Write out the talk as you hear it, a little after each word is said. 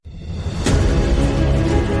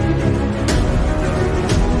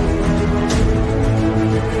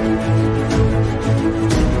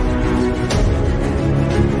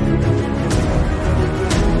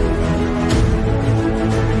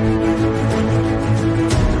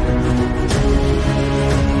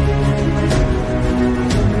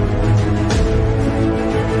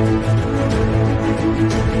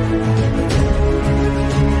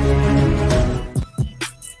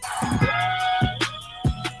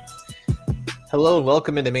Hello and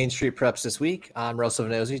welcome into Main Street Preps this week. I'm Russell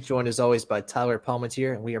Vannozzi, joined as always by Tyler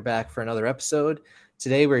Palmentier, and we are back for another episode.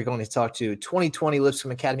 Today we're going to talk to 2020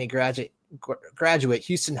 Lipscomb Academy graduate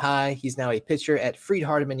Houston High. He's now a pitcher at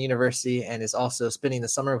Freed-Hardeman University and is also spending the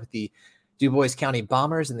summer with the Dubois County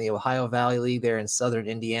Bombers in the Ohio Valley League there in southern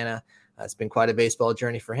Indiana. It's been quite a baseball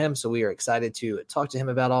journey for him, so we are excited to talk to him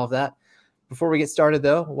about all of that. Before we get started,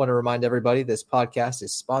 though, I want to remind everybody this podcast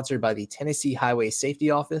is sponsored by the Tennessee Highway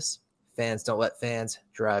Safety Office. Fans don't let fans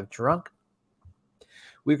drive drunk.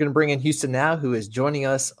 We're going to bring in Houston now, who is joining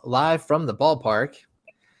us live from the ballpark.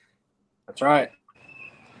 That's right.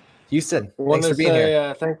 Houston, thanks for being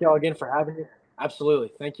here. Thank you all again for having me.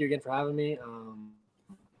 Absolutely. Thank you again for having me.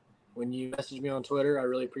 When you messaged me on Twitter, I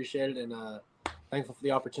really appreciate it, and thankful for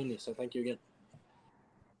the opportunity. So thank you again.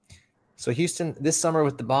 So Houston, this summer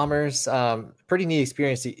with the Bombers, pretty neat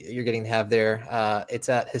experience that you're getting to have there. It's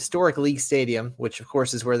at historic League Stadium, which of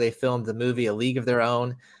course is where they filmed the movie A League of Their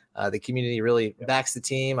Own. The community really backs the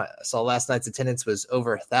team. I saw last night's attendance was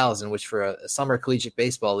over 1,000, which for a summer collegiate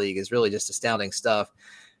baseball league is really just astounding stuff.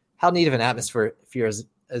 How neat of an atmosphere has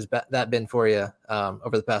that been for you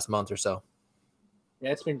over the past month or so?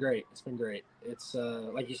 Yeah, it's been great. It's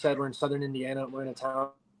like you said, we're in southern Indiana. We're in a town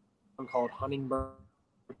called Huntingburg,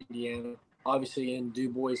 Indiana, obviously in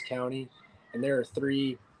Dubois County, and there are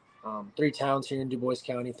three towns here in Dubois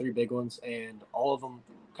County, three big ones, and all of them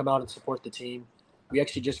come out and support the team. We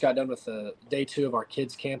actually just got done with day 2 of our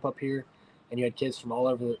kids camp up here, and you had kids from all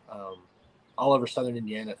over southern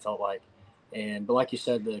Indiana, it felt like. But like you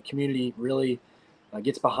said, the community really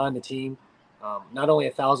gets behind the team. Not only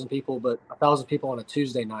 1,000 people, but 1,000 people on a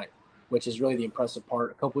Tuesday night, which is really the impressive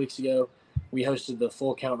part. A couple weeks ago, we hosted the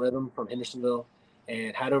Full Count Rhythm from Hendersonville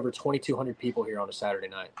and had over 2,200 people here on a Saturday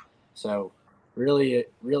night. So it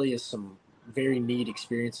really is some very neat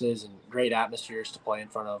experiences and great atmospheres to play in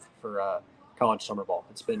front of for college summer ball.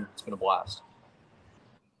 It's been a blast.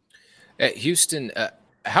 Houston,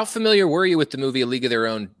 how familiar were you with the movie A League of Their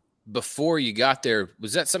Own before you got there?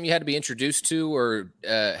 Was that something you had to be introduced to, or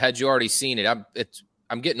had you already seen it?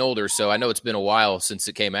 I'm getting older, so I know it's been a while since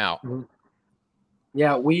it came out. Mm-hmm.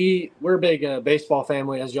 Yeah, we're a big baseball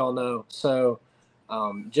family, as y'all know. So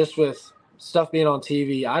just with stuff being on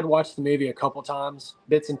TV, I'd watched the movie a couple times,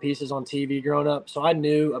 bits and pieces on TV growing up. So I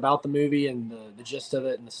knew about the movie and the gist of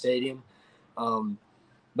it in the stadium.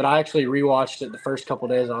 But I actually rewatched it the first couple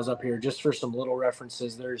days I was up here just for some little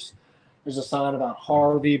references. There's a sign about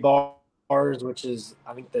Harvey Bars, which is,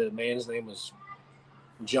 I think the man's name was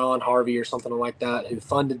John Harvey or something like that, who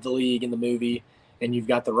funded the league in the movie. And you've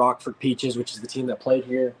got the Rockford Peaches, which is the team that played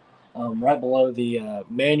here, right below the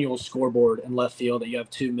manual scoreboard in left field, that you have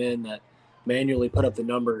 2 men that manually put up the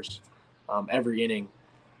numbers every inning,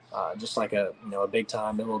 just like a big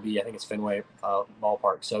time MLB. I think it's Fenway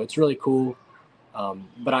ballpark. So it's really cool.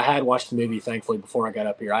 But I had watched the movie, thankfully, before I got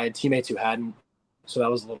up here. I had teammates who hadn't, so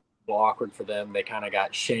that was a little awkward for them. They kind of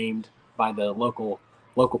got shamed by the local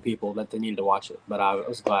people that they needed to watch it. But I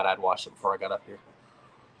was glad I'd watched it before I got up here.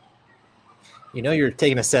 You're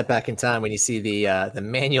taking a step back in time when you see the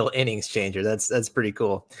manual innings changer. That's pretty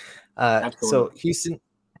cool. So Houston,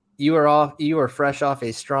 you were fresh off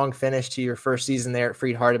a strong finish to your first season there at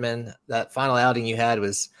Freed-Hardeman. That final outing you had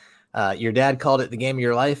was your dad called it the game of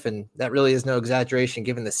your life, and that really is no exaggeration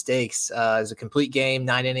given the stakes. It was a complete game,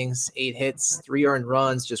 9 innings, 8 hits, 3 earned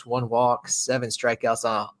runs, just 1 walk, 7 strikeouts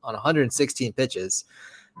on 116 pitches.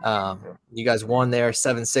 You guys won there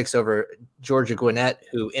 7-6 over Georgia Gwinnett,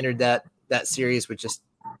 who entered that series with just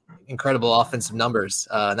incredible offensive numbers.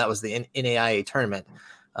 And that was the NAIA tournament.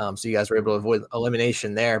 So you guys were able to avoid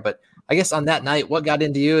elimination there. But I guess on that night, what got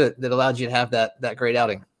into you that allowed you to have that great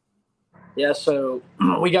outing? Yeah, so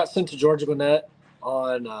we got sent to Georgia Gwinnett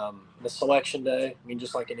on the selection day. I mean,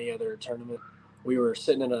 just like any other tournament. We were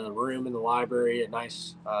sitting in a room in the library at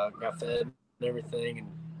nice, got fed and everything. And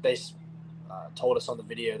they told us on the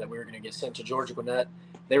video that we were going to get sent to Georgia Gwinnett.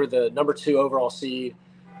 They were the number 2 overall seed.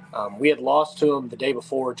 We had lost to them the day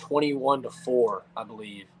before, 21-4, I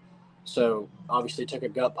believe. So obviously took a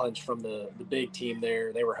gut punch from the big team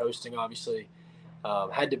there. They were hosting, obviously.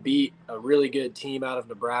 Had to beat a really good team out of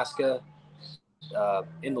Nebraska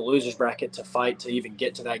in the losers bracket to fight to even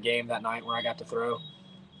get to that game that night where I got to throw.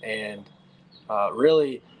 And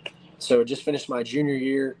really, so just finished my junior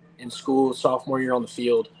year in school, sophomore year on the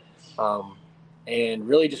field, and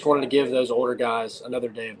really just wanted to give those older guys another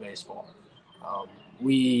day of baseball.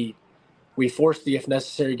 We forced the if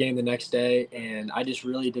necessary game the next day, and I just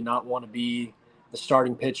really did not want to be the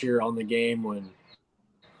starting pitcher on the game when,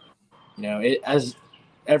 as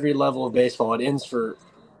every level of baseball, it ends for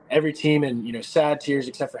every team in, sad tears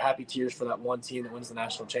except for happy tears for that one team that wins the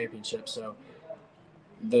national championship. So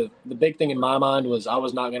the big thing in my mind was I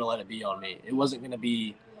was not going to let it be on me. It wasn't going to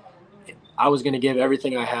be – I was going to give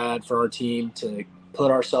everything I had for our team to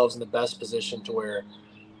put ourselves in the best position to where,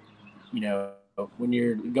 you know, when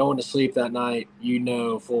you're going to sleep that night, you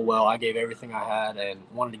know full well I gave everything I had and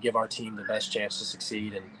wanted to give our team the best chance to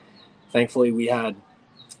succeed. And thankfully we had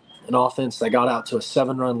an offense that got out to a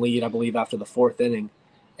 7-run lead, I believe, after the 4th inning,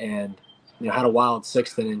 and had a wild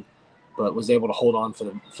 6th inning, but was able to hold on for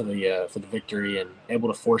the victory and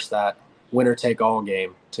able to force that winner-take-all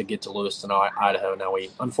game to get to Lewiston, Idaho. Now we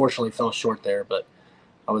unfortunately fell short there, but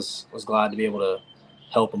I was glad to be able to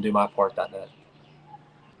help and do my part that night.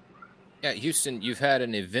 Yeah, Houston, you've had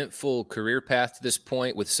an eventful career path to this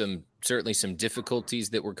point with certainly some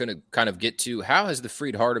difficulties that we're going to kind of get to. How has the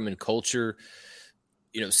Freed-Hardeman culture,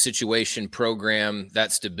 situation, program,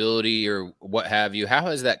 that stability or what have you, how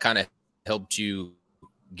has that kind of helped you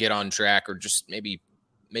get on track or just maybe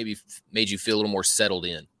made you feel a little more settled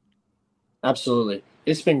in? Absolutely.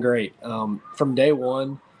 It's been great. From day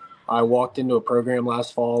one, I walked into a program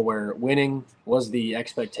last fall where winning was the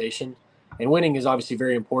expectation. And winning is obviously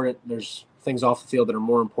very important. There's things off the field that are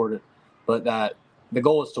more important, but that the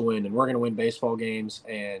goal is to win, and we're going to win baseball games,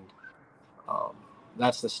 and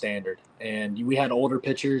that's the standard. And we had older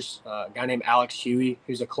pitchers, a guy named Alex Huey,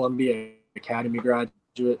 who's a Columbia Academy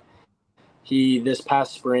graduate. He, this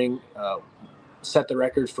past spring, set the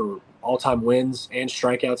record for all-time wins and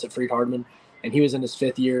strikeouts at Freed-Hardeman, and he was in his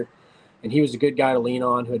 5th year, and he was a good guy to lean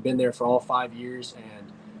on who had been there for all 5 years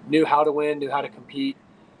and knew how to win, knew how to compete.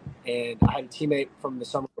 And I had a teammate from the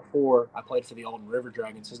summer before. I played for the Alden River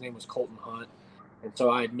Dragons. His name was Colton Hunt. And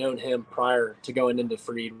so I had known him prior to going into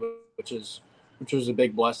Freed, which was a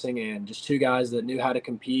big blessing. And just two guys that knew how to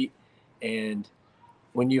compete. And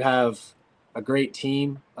when you have a great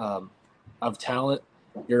team of talent,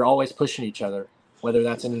 you're always pushing each other, whether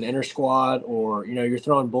that's in an inter squad or, you're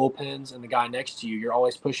throwing bullpens and the guy next to you, you're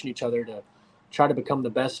always pushing each other to try to become the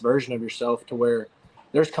best version of yourself to where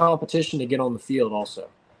there's competition to get on the field also.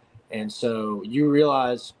 And so you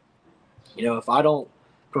realize, if I don't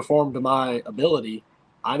perform to my ability,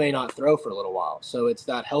 I may not throw for a little while. So it's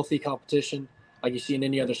that healthy competition, like you see in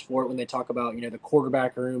any other sport when they talk about, the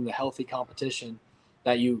quarterback room, the healthy competition,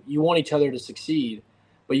 that you want each other to succeed,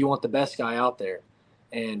 but you want the best guy out there.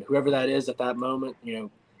 And whoever that is at that moment,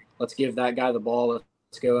 let's give that guy the ball.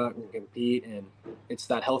 Let's go out and compete. And it's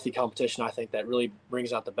that healthy competition, I think, that really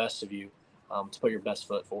brings out the best of you to put your best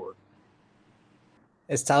foot forward.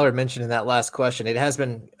 As Tyler mentioned in that last question, it has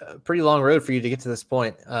been a pretty long road for you to get to this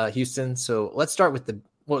point, Houston. So let's start with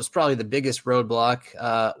what was probably the biggest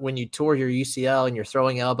roadblock. When you tore your UCL and your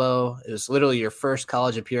throwing elbow, it was literally your first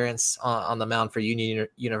college appearance on the mound for Union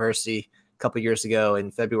University a couple of years ago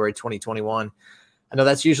in February 2021. I know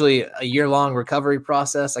that's usually a year-long recovery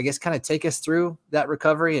process. I guess kind of take us through that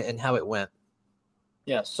recovery and how it went.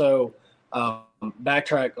 Yeah, so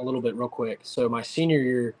backtrack a little bit real quick. So my senior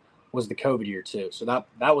year was the COVID year too. So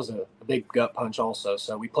that was a big gut punch also.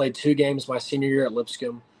 So we played 2 games my senior year at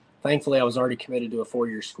Lipscomb. Thankfully, I was already committed to a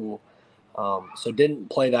 4-year school. So didn't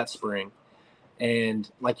play that spring. And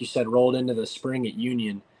like you said, rolled into the spring at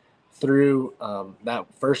Union through that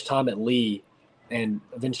first time at Lee and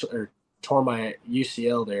eventually tore my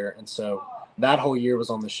UCL there. And so that whole year was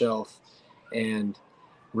on the shelf. And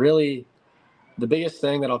really the biggest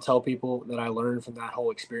thing that I'll tell people that I learned from that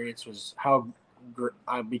whole experience was how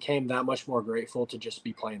I became that much more grateful to just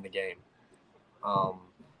be playing the game.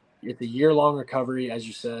 It's a year-long recovery, as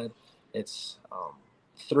you said. It's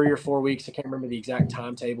 3 or 4 weeks. I can't remember the exact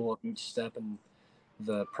timetable of each step in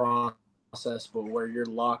the process, but where you're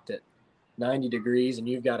locked at 90 degrees and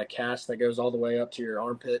you've got a cast that goes all the way up to your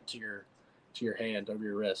armpit, to your hand, over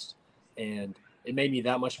your wrist. And it made me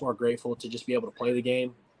that much more grateful to just be able to play the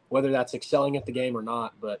game, whether that's excelling at the game or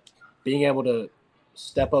not, but being able to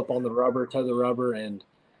step up on the rubber, toe the rubber, and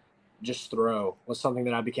just throw was something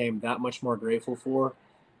that I became that much more grateful for.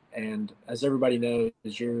 And as everybody knows,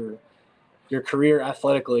 your career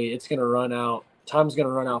athletically, it's going to run out. Time's going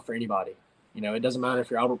to run out for anybody. It doesn't matter if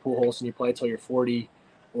you're Albert Pujols and you play until you're 40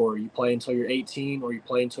 or you play until you're 18 or you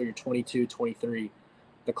play until you're 22, 23.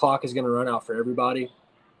 The clock is going to run out for everybody.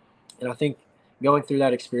 And I think going through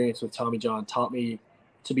that experience with Tommy John taught me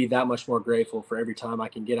to be that much more grateful for every time I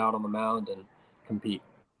can get out on the mound and compete.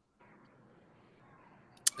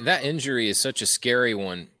 That injury is such a scary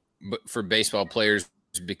one for baseball players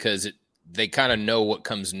because they kind of know what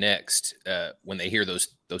comes next when they hear those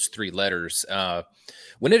 3 letters.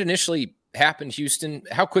 When it initially happened, Houston,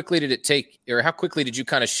 how quickly did it take, or how quickly did you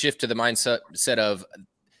kind of shift to the mindset of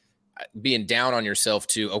being down on yourself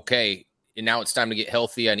to, okay, and now it's time to get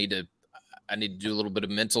healthy. I need I need to do a little bit of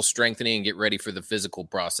mental strengthening and get ready for the physical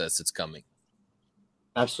process that's coming.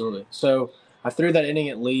 Absolutely. So I threw that inning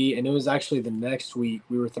at Lee, and it was actually the next week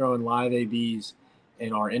we were throwing live ABs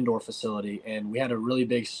in our indoor facility, and we had a really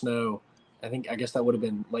big snow. I guess that would have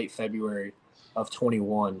been late February of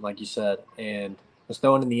 21, like you said, and was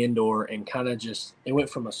throwing in the indoor, and kind of just it went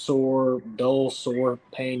from a dull sore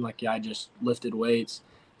pain, like I just lifted weights,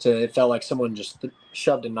 to it felt like someone just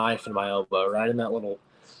shoved a knife in my elbow, right in that little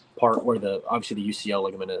part where obviously the UCL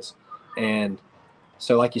ligament is. And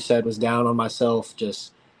so, like you said, was down on myself,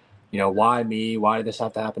 just, why me? Why did this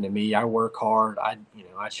have to happen to me? I work hard. I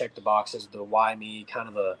check the boxes, the why me, kind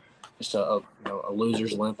of a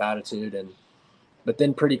loser's limp attitude. But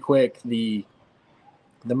then pretty quick, the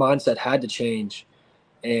mindset had to change.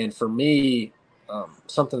 And for me,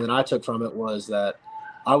 something that I took from it was that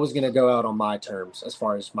I was going to go out on my terms as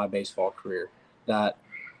far as my baseball career. That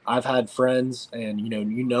I've had friends and,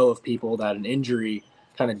 of people that an injury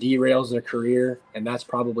kind of derails their career, and that's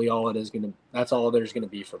probably all there's going to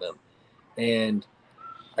be for them. And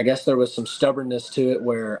I guess there was some stubbornness to it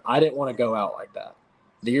where I didn't want to go out like that.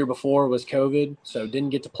 The year before was COVID, so didn't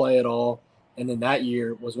get to play at all. And then that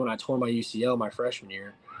year was when I tore my UCL my freshman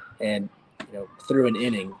year and, threw an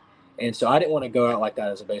inning. And so I didn't want to go out like that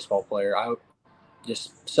as a baseball player. I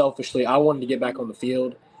just selfishly, I wanted to get back on the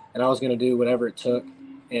field, and I was going to do whatever it took.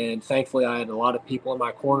 And thankfully I had a lot of people in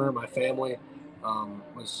my corner. My family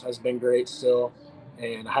has been great still.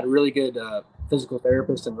 And I had a really good physical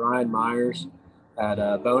therapist in Ryan Myers at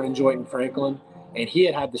Bone and Joint in Franklin. And he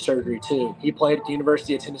had the surgery too. He played at the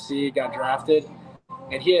University of Tennessee, got drafted.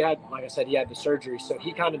 And he had, like I said, he had the surgery. So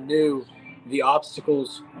he kind of knew the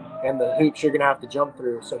obstacles and the hoops you're going to have to jump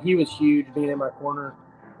through. So he was huge being in my corner.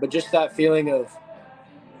 But just that feeling of,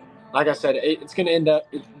 like I said, it's going to end up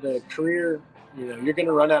the career, you're going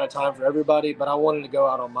to run out of time for everybody. But I wanted to go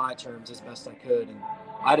out on my terms as best I could. And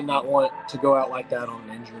I did not want to go out like that on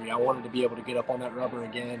an injury. I wanted to be able to get up on that rubber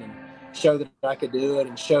again and show that I could do it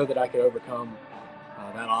and show that I could overcome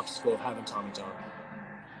that obstacle of having Tommy John.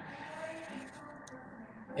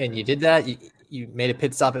 And you did that. You made a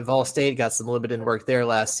pit stop at Vol State, got a little bit in work there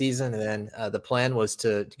last season, and then the plan was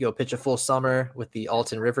to go pitch a full summer with the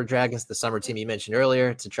Alton River Dragons, the summer team you mentioned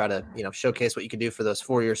earlier, to try to showcase what you could do for those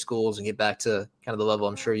 4-year schools and get back to kind of the level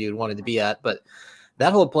I'm sure you'd wanted to be at. But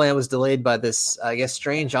that whole plan was delayed by this, I guess,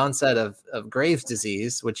 strange onset of Graves'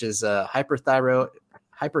 disease, which is a hyperthyroid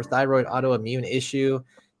autoimmune issue,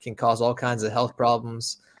 can cause all kinds of health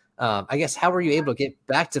problems. I guess, how were you able to get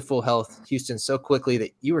back to full health, Houston, so quickly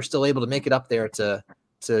that you were still able to make it up there to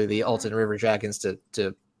the Alton River Dragons to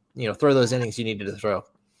throw those innings you needed to throw?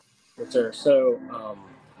 Yes, sir. So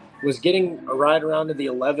was getting right around to the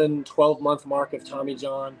 11, 12-month mark of Tommy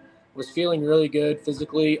John, was feeling really good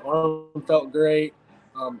physically. Arm felt great.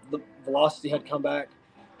 The velocity had come back,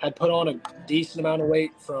 had put on a decent amount of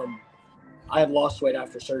weight I had lost weight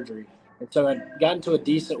after surgery. And so I'd gotten to a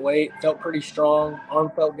decent weight, felt pretty strong,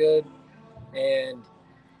 arm felt good. And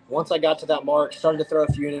once I got to that mark, started to throw a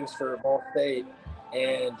few innings for Ball State,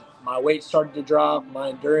 and my weight started to drop, my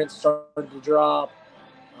endurance started to drop.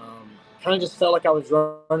 Kind of just felt like I was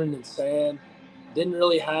running in sand. Couldn't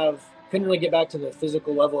really get back to the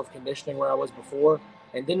physical level of conditioning where I was before,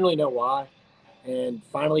 and didn't really know why. And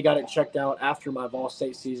finally got it checked out after my Ball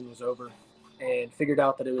State season was over, and figured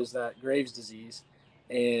out that it was that Graves' disease.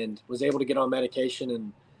 And was able to get on medication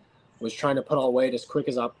and was trying to put on weight as quick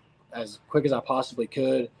as I possibly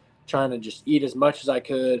could, trying to just eat as much as I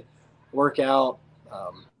could, work out,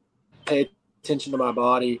 pay attention to my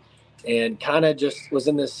body, and kind of just was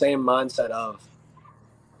in this same mindset of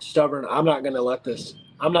stubborn. I'm going to let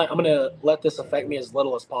this affect me as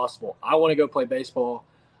little as possible. I want to go play baseball.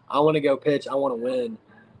 I want to go pitch. I want to win.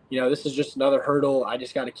 This is just another hurdle. I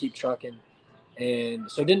just got to keep trucking.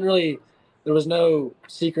 And so there was no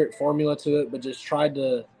secret formula to it, but just tried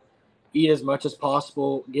to eat as much as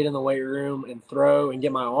possible, get in the weight room and throw and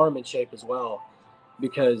get my arm in shape as well,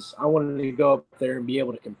 because I wanted to go up there and be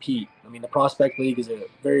able to compete. I mean, the Prospect League is a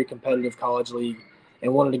very competitive college league,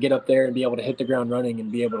 and wanted to get up there and be able to hit the ground running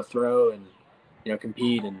and be able to throw and,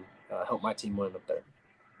 compete and help my team win up there.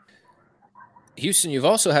 Houston, you've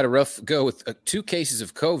also had a rough go with 2 cases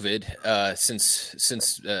of COVID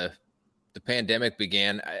since the pandemic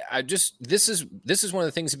began. This is one of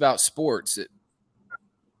the things about sports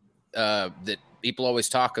that people always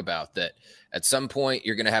talk about, that at some point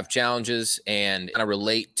you're going to have challenges and kind of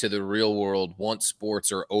relate to the real world. Once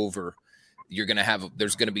sports are over,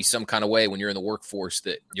 there's going to be some kind of way when you're in the workforce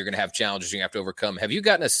that you're going to have challenges you have to overcome. Have you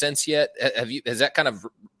gotten a sense yet? Has that kind of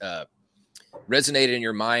resonated in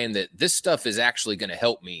your mind that this stuff is actually going to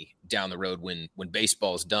help me down the road when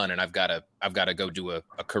baseball is done and I've got to go do a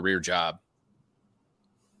career job?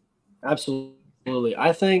 Absolutely.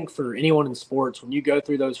 I think for anyone in sports, when you go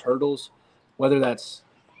through those hurdles, whether that's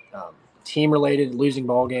team related, losing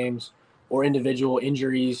ball games, or individual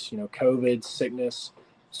injuries, COVID, sickness,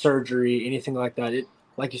 surgery, anything like that, it,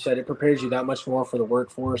 like you said, it prepares you that much more for the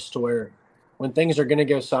workforce to where when things are going to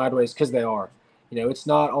go sideways, because they are, it's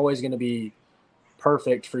not always going to be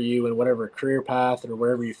perfect for you in whatever career path or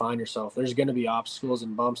wherever you find yourself. There's going to be obstacles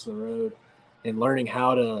and bumps in the road, and learning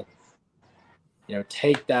how to,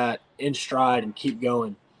 take that in stride and keep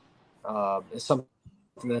going is something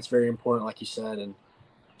that's very important, like you said, and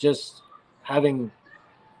just having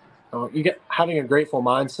a grateful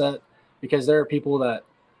mindset, because there are people that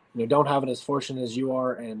don't have it as fortunate as you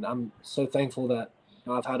are, and I'm so thankful that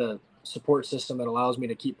I've had a support system that allows me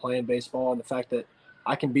to keep playing baseball, and the fact that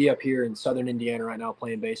I can be up here in Southern Indiana right now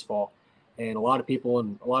playing baseball, and a lot of people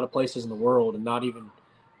in a lot of places in the world, and not even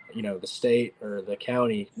the state or the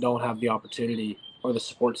county, don't have the opportunity or the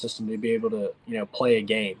support system to be able to play a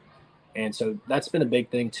game. And so that's been a big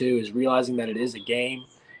thing too, is realizing that it is a game.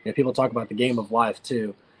 People talk about the game of life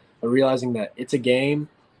too, but realizing that it's a game,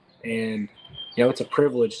 and it's a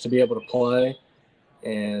privilege to be able to play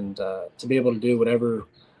and to be able to do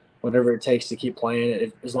whatever it takes to keep playing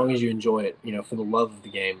it, as long as you enjoy it, for the love of the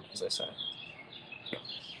game, as I say.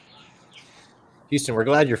 Houston, we're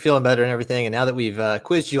glad you're feeling better and everything. And now that we've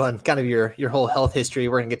quizzed you on kind of your whole health history,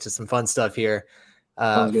 we're going to get to some fun stuff here.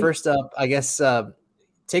 First up, I guess,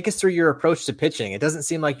 take us through your approach to pitching. It doesn't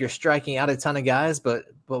seem like you're striking out a ton of guys, but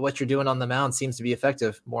what you're doing on the mound seems to be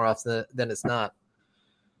effective more often than it's not.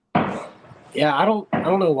 Yeah, I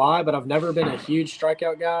don't know why, but I've never been a huge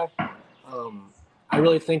strikeout guy. I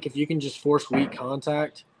really think if you can just force weak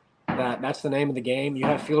contact, that's the name of the game. You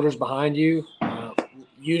have fielders behind you,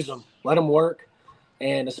 use them, let them work.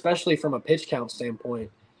 And especially from a pitch count standpoint,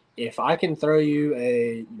 if I can throw you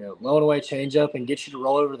a low and away changeup and get you to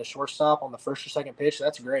roll over to the shortstop on the first or second pitch,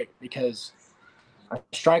 that's great, because a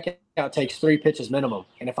strikeout takes 3 pitches minimum.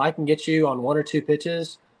 And if I can get you on 1 or 2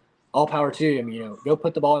 pitches, all power to you. Go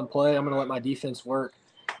put the ball in play. I'm going to let my defense work,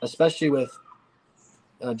 especially with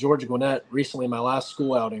Georgia Gwinnett recently, my last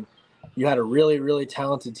school outing. You had a really, really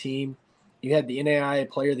talented team. You had the NAIA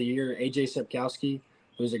Player of the Year, A.J. Sepkowski,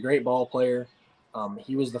 who was a great ball player.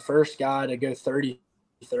 He was the first guy to go 30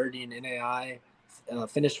 in NAIA,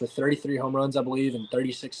 finished with 33 home runs, I believe, and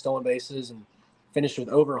 36 stolen bases, and finished with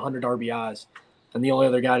over 100 RBIs. And the only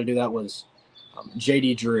other guy to do that was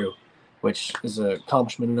J.D. Drew, which is an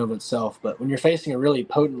accomplishment in and of itself. But when you're facing a really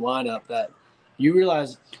potent lineup that you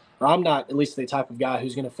realize, or I'm not at least the type of guy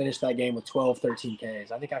who's going to finish that game with 12, 13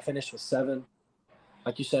 Ks. I think I finished with 7,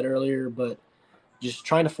 like you said earlier, but just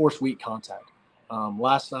trying to force weak contact.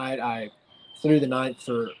 Last night I threw the 9th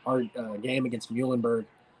for our game against Muhlenberg,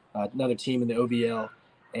 another team in the OVL,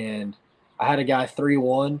 and I had a guy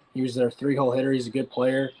 3-1. He was their 3-hole hitter. He's a good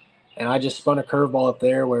player, and I just spun a curveball up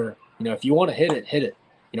there where, if you want to hit it, hit it.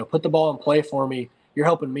 Put the ball in play for me. You're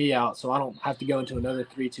helping me out, so I don't have to go into another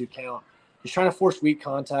 3-2 count. Just trying to force weak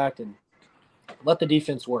contact and let the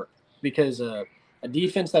defense work, because a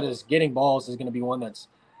defense that is getting balls is going to be one that's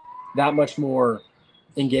that much more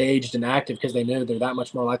engaged and active, because they know they're that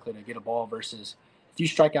much more likely to get a ball, versus if you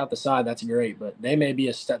strike out the side, that's great, but they may be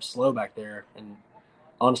a step slow back there and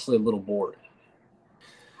honestly a little bored.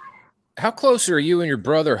 How close are you and your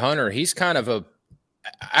brother Hunter? He's kind of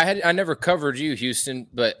I never covered you, Houston,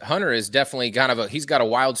 but Hunter is definitely kind of he's got a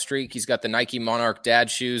wild streak. He's got the Nike Monarch dad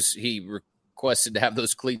shoes. He requested to have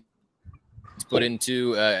those cleats put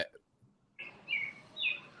into.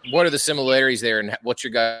 What are the similarities there, and what's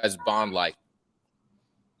your guys' bond like?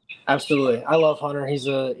 Absolutely. I love Hunter. He's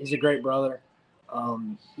a great brother.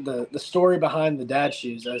 The story behind the dad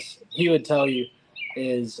shoes, as he would tell you,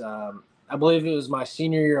 is I believe it was my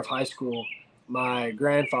senior year of high school. My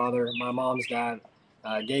grandfather, my mom's dad,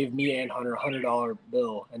 gave me and Hunter a $100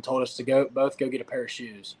 bill and told us to both go get a pair of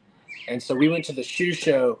shoes. And so we went to the shoe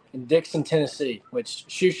show in Dixon, Tennessee, which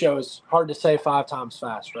shoe show is hard to say 5 times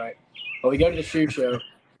fast, right? But we go to the shoe show,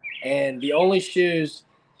 and the only shoes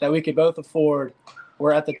that we could both afford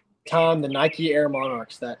were at the time the Nike Air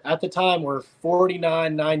Monarchs, that at the time were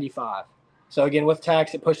 $49.95. So again, with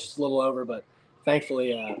tax, it pushed us a little over, but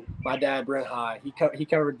thankfully, my dad, Brent High, he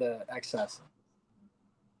covered the excess.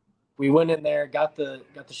 We went in there, got the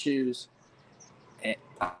shoes. And,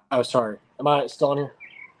 oh, sorry. Am I still on here?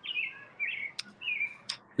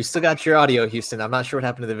 We still got your audio, Houston. I'm not sure what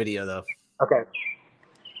happened to the video, though. Okay.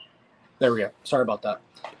 There we go. Sorry about that.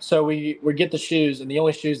 So we get the shoes, and the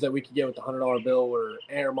only shoes that we could get with the $100 bill were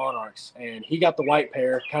Air Monarchs. And he got the white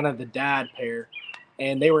pair, kind of the dad pair.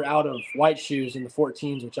 And they were out of white shoes in the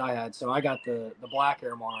 14s, which I had. So I got the black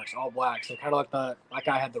Air Monarchs, all black. So kind of like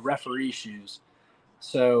I had the referee shoes.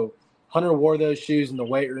 So Hunter wore those shoes in the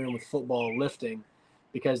weight room with football lifting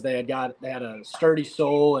because they had a sturdy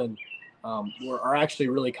sole and are actually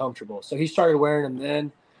really comfortable. So he started wearing them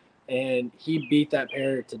then. And he beat that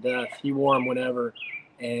pair to death. He wore them whenever.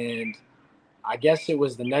 And I guess it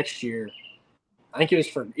was the next year. I think it was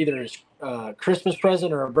for either his Christmas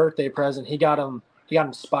present or a birthday present. He got them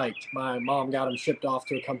spiked. My mom got them shipped off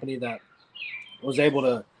to a company that was able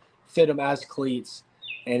to fit them as cleats.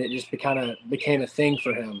 And it just kind of became a thing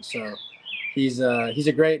for him. So he's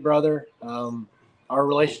a great brother. Our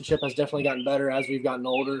relationship has definitely gotten better as we've gotten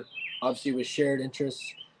older, obviously with shared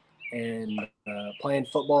interests. And playing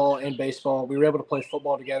football and baseball. We were able to play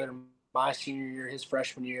football together my senior year, his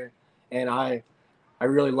freshman year, and I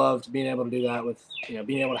really loved being able to do that with,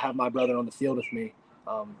 being able to have my brother on the field with me.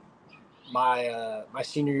 My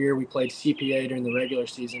senior year, we played CPA during the regular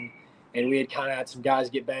season, and we had kind of had some guys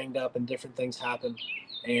get banged up and different things happen,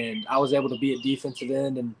 and I was able to be at defensive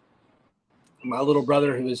end, and my little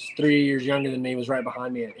brother, who was 3 years younger than me, was right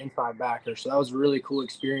behind me at inside backer. So that was a really cool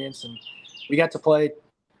experience, and we got to play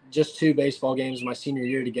just 2 baseball games my senior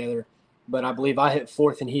year together, but I believe I hit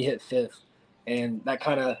 4th and he hit 5th. And that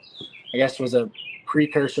kind of, I guess, was a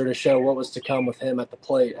precursor to show what was to come with him at the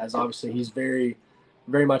plate, as obviously he's very,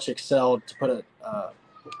 very much excelled, to put it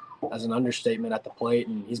as an understatement, at the plate.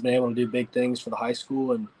 And he's been able to do big things for the high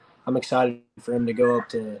school, and I'm excited for him to go up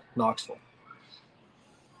to Knoxville.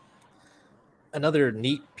 Another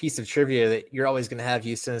neat piece of trivia that you're always going to have,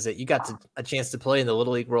 Houston, is that you got a chance to play in the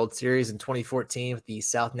Little League World Series in 2014 with the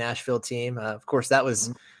South Nashville team. Of course, that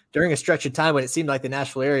was during a stretch of time when it seemed like the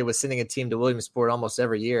Nashville area was sending a team to Williamsport almost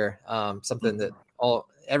every year, something that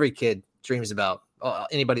every kid dreams about,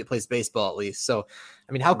 anybody that plays baseball at least. So,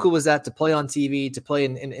 I mean, how cool was that to play on TV, to play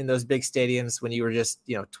in those big stadiums when you were just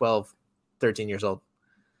 12, 13 years old?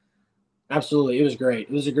 Absolutely. It was great.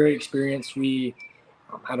 It was a great experience. We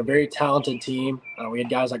had a very talented team. We had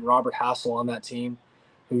guys like Robert Hassel on that team,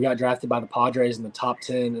 who got drafted by the Padres in the top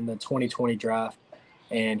 10 in the 2020 draft.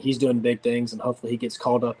 And he's doing big things, and hopefully he gets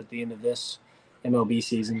called up at the end of this MLB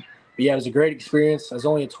season. But yeah, it was a great experience. I was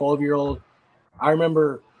only a 12-year-old. I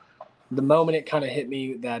remember the moment it kind of hit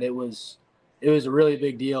me that it was a really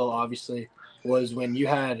big deal, obviously, was when you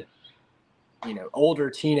had, older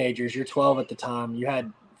teenagers. You're 12 at the time. You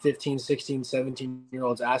had 15, 16,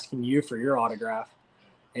 17-year-olds asking you for your autograph.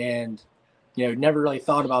 And, never really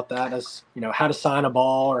thought about that as, how to sign a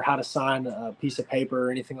ball or how to sign a piece of paper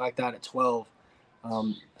or anything like that at 12.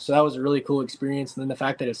 So that was a really cool experience. And then the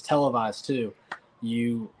fact that it's televised too.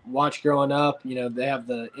 You watch growing up, they have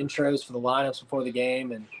the intros for the lineups before the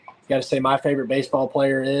game, and you got to say my favorite baseball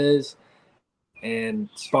player is, and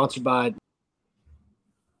sponsored by,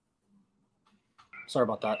 sorry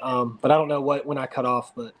about that. But I don't know when I cut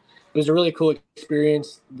off, but it was a really cool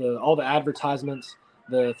experience. All the advertisements,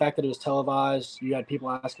 the fact that it was televised, you had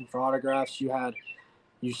people asking for autographs.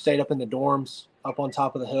 You stayed up in the dorms up on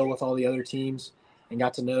top of the hill with all the other teams, and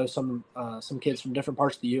got to know some kids from different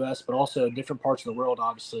parts of the U.S., but also different parts of the world,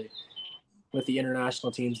 obviously, with the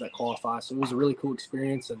international teams that qualify. So it was a really cool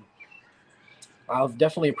experience, and I've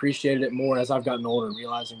definitely appreciated it more as I've gotten older,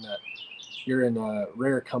 realizing that you're in a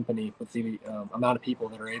rare company with the amount of people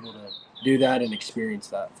that are able to do that and experience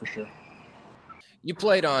that, for sure. You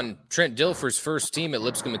played on Trent Dilfer's first team at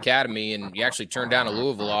Lipscomb Academy, and you actually turned down a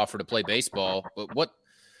Louisville offer to play baseball. But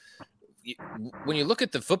when you look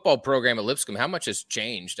at the football program at Lipscomb, how much has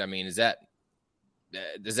changed? I mean, does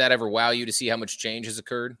that ever wow you to see how much change has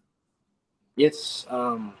occurred? It's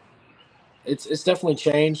definitely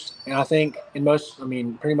changed, and I think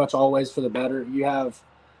pretty much always for the better. You have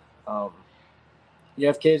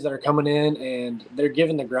kids that are coming in and they're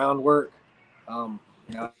given the groundwork.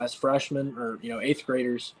 As freshmen or, 8th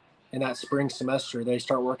graders in that spring semester, they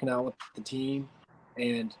start working out with the team,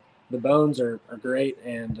 and the bones are great.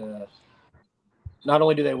 And not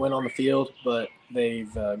only do they win on the field, but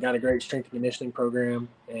they've got a great strength and conditioning program.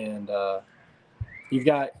 And you've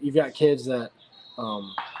got kids that,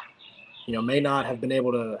 may not have been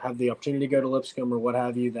able to have the opportunity to go to Lipscomb or what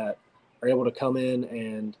have you, that are able to come in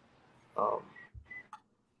and,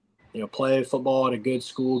 play football at a good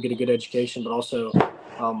school, get a good education, but also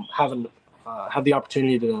have the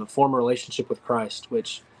opportunity to form a relationship with Christ,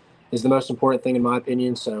 which is the most important thing in my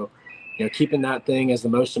opinion. So, keeping that thing as the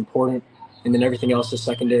most important, and then everything else is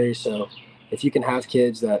secondary. So if you can have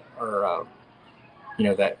kids that are,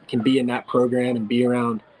 that can be in that program and be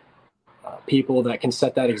around people that can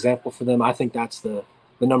set that example for them. I think that's the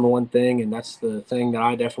number one thing, and that's the thing that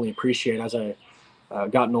I definitely appreciate as I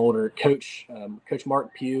gotten older. Coach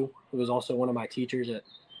Mark Pugh, who was also one of my teachers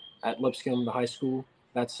at Lipscomb, the high school,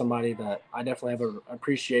 that's somebody that I definitely have an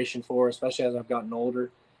appreciation for, especially as I've gotten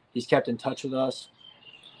older. He's kept in touch with us,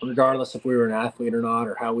 regardless if we were an athlete or not,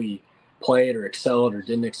 or how we played or excelled or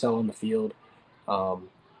didn't excel on the field.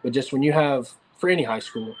 But just when you have, for any high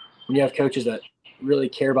school, when you have coaches that really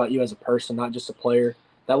care about you as a person, not just a player,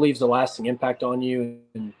 that leaves a lasting impact on you.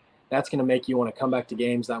 And that's going to make you want to come back to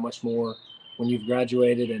games that much more when you've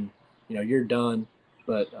graduated and, you're done.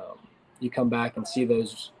 But you come back and see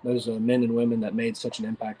those men and women that made such an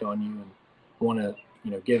impact on you and want to,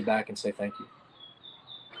 give back and say thank you.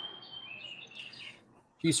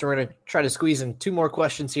 Houston, we're going to try to squeeze in 2 more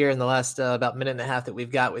questions here in the last about minute and a half that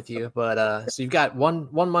we've got with you. But so you've got one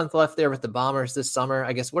month left there with the Bombers this summer.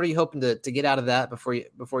 I guess, what are you hoping to get out of that before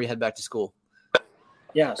you head back to school?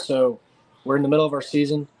 Yeah, so we're in the middle of our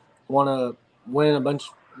season. Want to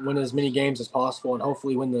win as many games as possible, and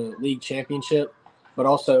hopefully win the league championship. But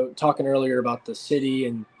also talking earlier about the city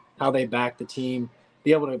and how they back the team,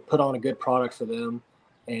 be able to put on a good product for them,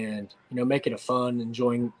 and make it a fun,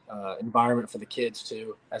 enjoying environment for the kids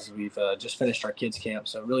too, as we've just finished our kids camp.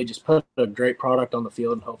 So really just put a great product on the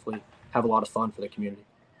field and hopefully have a lot of fun for the community.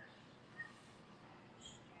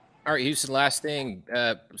 All right, Houston, last thing,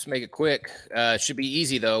 let's make it quick. Should be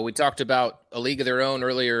easy though. We talked about A League of Their Own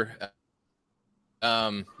earlier.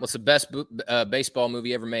 What's the best baseball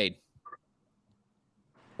movie ever made?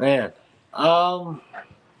 Man,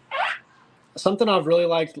 something I've really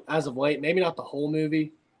liked as of late, maybe not the whole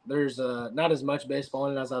movie. There's not as much baseball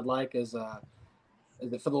in it as I'd like, as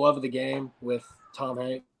is it For the Love of the Game with Tom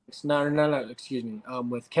Hanks? No, excuse me.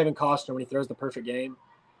 With Kevin Costner when he throws the perfect game.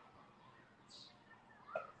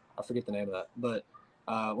 I forget the name of that. But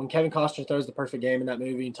when Kevin Costner throws the perfect game in that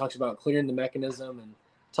movie, he talks about clearing the mechanism and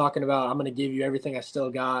talking about, I'm going to give you everything I still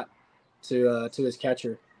got to his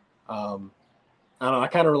catcher. I don't know. I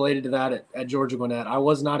kind of related to that at Georgia Gwinnett. I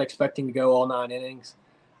was not expecting to go all 9 innings.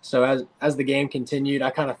 So as the game continued,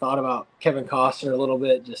 I kind of thought about Kevin Costner a little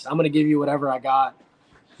bit. Just, I'm going to give you whatever I got.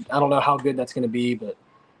 I don't know how good that's going to be, but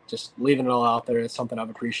just leaving it all out there is something I've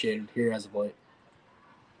appreciated here as of late.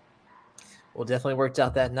 Well, definitely worked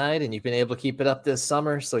out that night, and you've been able to keep it up this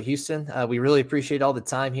summer. So, Houston, we really appreciate all the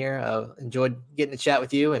time here. Enjoyed getting to chat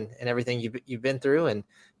with you and everything you've been through, and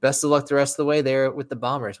best of luck the rest of the way there with the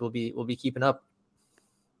Bombers. We'll be keeping up.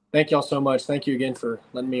 Thank y'all so much. Thank you again for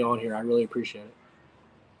letting me on here. I really appreciate it.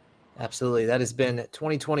 Absolutely. That has been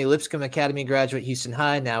 2020 Lipscomb Academy graduate Houston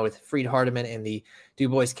High, now with Freed-Hardeman and the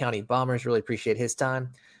Dubois County Bombers. Really appreciate his time.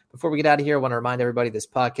 Before we get out of here, I want to remind everybody this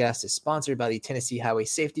podcast is sponsored by the Tennessee Highway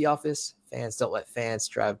Safety Office. Fans don't let fans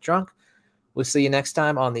drive drunk. We'll see you next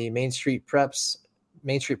time on the Main Street Preps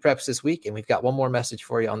this week, and we've got one more message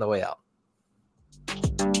for you on the way out.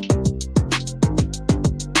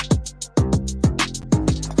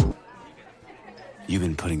 You've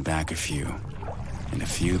been putting back a few, and a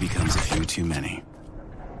few becomes a few too many.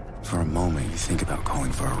 For a moment, you think about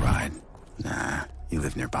calling for a ride. Nah, you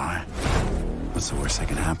live nearby. What's the worst that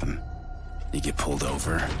can happen? You get pulled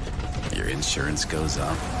over, your insurance goes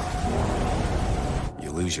up, you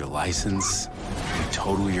lose your license, you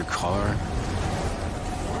total your car,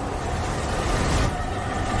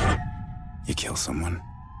 you kill someone.